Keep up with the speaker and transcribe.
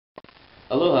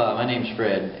Aloha, my name's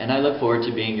Fred, and I look forward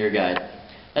to being your guide.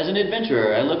 As an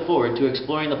adventurer, I look forward to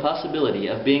exploring the possibility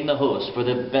of being the host for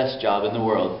the best job in the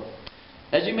world.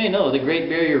 As you may know, the Great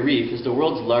Barrier Reef is the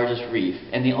world's largest reef,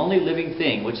 and the only living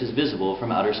thing which is visible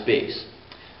from outer space.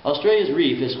 Australia's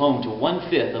reef is home to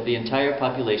 1/5 of the entire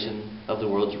population of the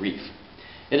world's reef.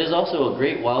 It is also a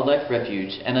great wildlife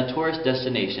refuge and a tourist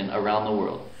destination around the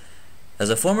world. As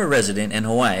a former resident in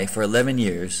Hawaii for 11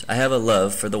 years, I have a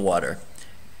love for the water,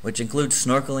 which includes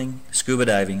snorkeling, scuba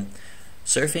diving,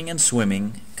 surfing and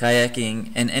swimming,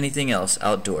 kayaking, and anything else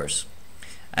outdoors.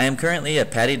 I am currently a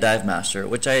PADI dive master,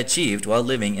 which I achieved while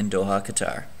living in Doha,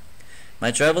 Qatar. My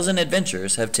travels and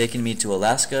adventures have taken me to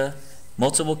Alaska,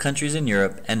 multiple countries in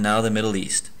Europe, and now the Middle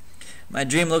East. My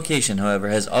dream location, however,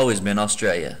 has always been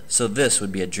Australia, so this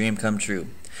would be a dream come true.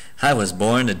 I was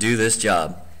born to do this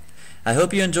job. I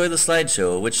hope you enjoy the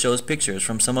slideshow, which shows pictures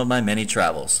from some of my many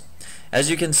travels. As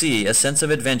you can see, a sense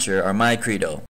of adventure are my credo.